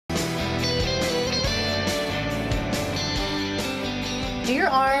Do your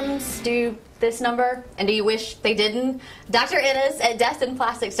arms do this number, and do you wish they didn't? Dr. Ennis at Destin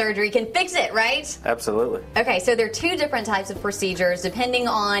Plastic Surgery can fix it, right? Absolutely. Okay, so there are two different types of procedures depending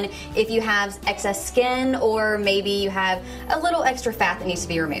on if you have excess skin or maybe you have a little extra fat that needs to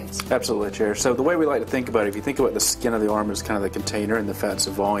be removed. Absolutely, Chair. So the way we like to think about it, if you think about the skin of the arm as kind of the container and the fat's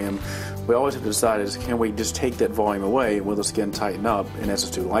the volume, we always have to decide is can we just take that volume away and will the skin tighten up, in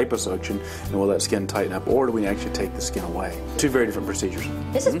essence do liposuction, and will that skin tighten up, or do we actually take the skin away? Two very different procedures.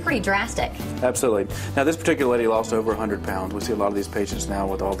 This is pretty drastic. Absolutely. Now this particular lady lost over 100 pounds. We see a lot of these patients now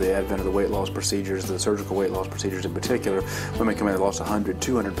with all the advent of the weight loss procedures, the surgical weight loss procedures in particular. Women come in and lost 100,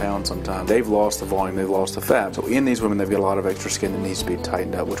 200 pounds sometimes. They've lost the volume, they've lost the fat. So in these women, they've got a lot of extra skin that needs to be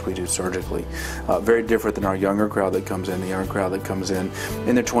tightened up, which we do surgically. Very different than our younger crowd that comes in. The younger crowd that comes in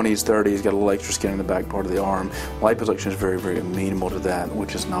their 20s, 30s, got a little extra skin in the back part of the arm. Liposuction is very, very amenable to that,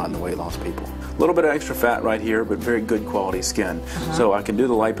 which is not in the weight loss people. A little bit of extra fat right here, but very good quality skin. So I can do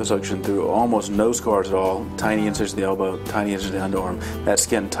the liposuction through almost no scars at all, tiny incisions of the elbow, tiny incisions of the underarm. That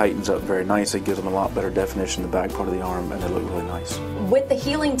skin tightens up very nicely, gives them a lot better definition in the back part of the arm, and they look really nice. With the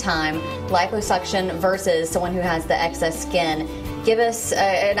healing time, liposuction versus someone who has the excess skin, give us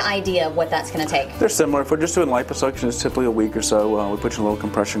an idea of what that's going to take. They're similar. If we're just doing liposuction, it's typically a week or so. We put you in a little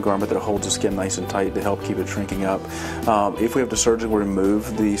compression garment that holds the skin nice and tight to help keep it shrinking up. If we have to surgically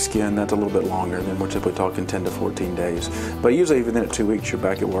remove the skin, that's a little bit longer. Then we're typically talking 10 to 14 days. But usually within 2 weeks, you're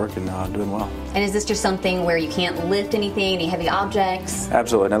back at work and doing well. And is this just something where you can't lift anything, any heavy objects?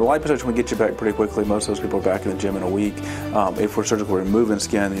 Absolutely. Now the liposuction will get you back pretty quickly. Most of those people are back in the gym in a week. If we're surgically removing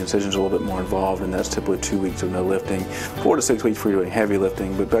skin, the incision's a little bit more involved, and that's typically 2 weeks of no lifting, 4 to 6 weeks for doing heavy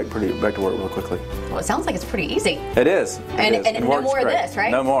lifting, but back to work real quickly. Well, it sounds like it's pretty easy. It is. And no more of this, right?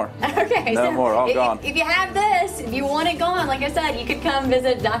 No more. Okay. No more. All gone. If you have this, if you want it gone, like I said, you could come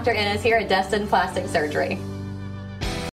visit Dr. Ennis here at Destin Plastic Surgery.